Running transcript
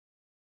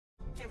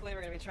can't believe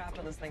we're gonna be trapped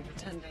on this thing for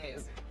 10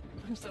 days.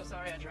 I'm so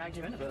sorry I dragged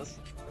you into this.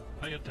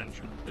 Pay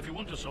attention. If you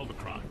want to solve a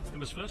crime, you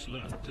must first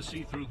learn to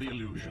see through the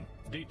illusion.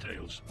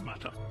 Details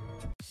matter.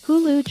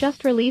 Hulu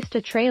just released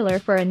a trailer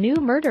for a new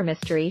murder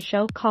mystery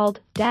show called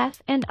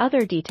Death and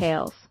Other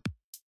Details.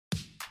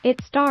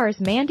 It stars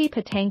Mandy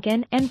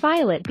Patinkin and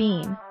Violett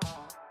Beane.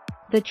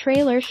 The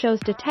trailer shows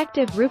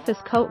Detective Rufus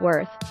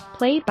Coteworth,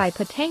 played by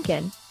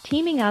Patinkin,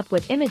 teaming up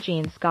with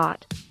Imogene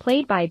Scott,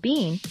 played by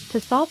Beane, to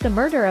solve the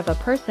murder of a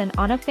person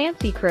on a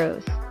fancy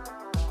cruise.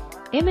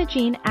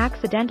 Imogene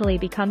accidentally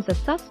becomes a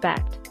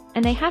suspect,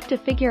 and they have to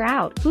figure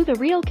out who the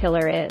real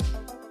killer is.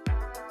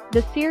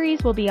 The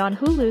series will be on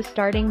Hulu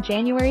starting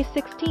January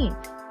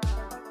 16th.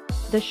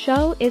 The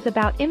show is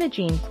about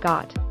Imogene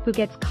Scott, who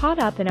gets caught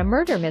up in a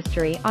murder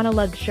mystery on a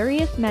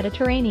luxurious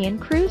Mediterranean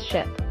cruise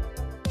ship.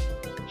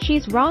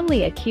 She's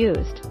wrongly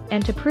accused,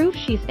 and to prove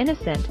she's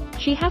innocent,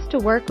 she has to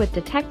work with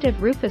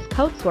Detective Rufus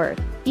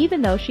Cotesworth,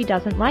 even though she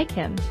doesn't like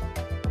him.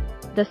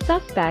 The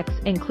suspects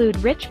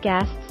include rich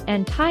guests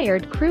and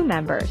tired crew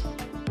members.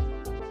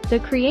 The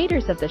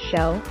creators of the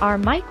show are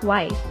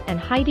Weiss and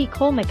Heidi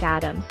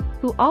McAdams,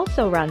 who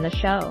also run the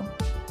show.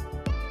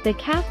 The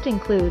cast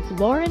includes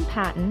Lauren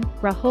Patten,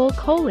 Rahul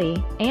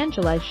Kohli,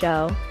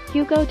 Zhou,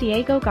 Hugo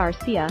Diego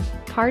Garcia,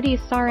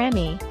 Pardis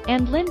Saremi,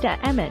 and Linda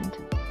Emond.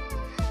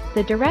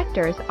 The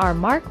directors are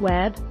Marc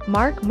Webb,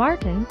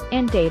 Martin,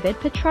 and David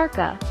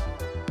Petrarca.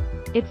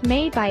 It's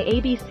made by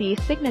ABC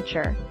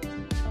Signature.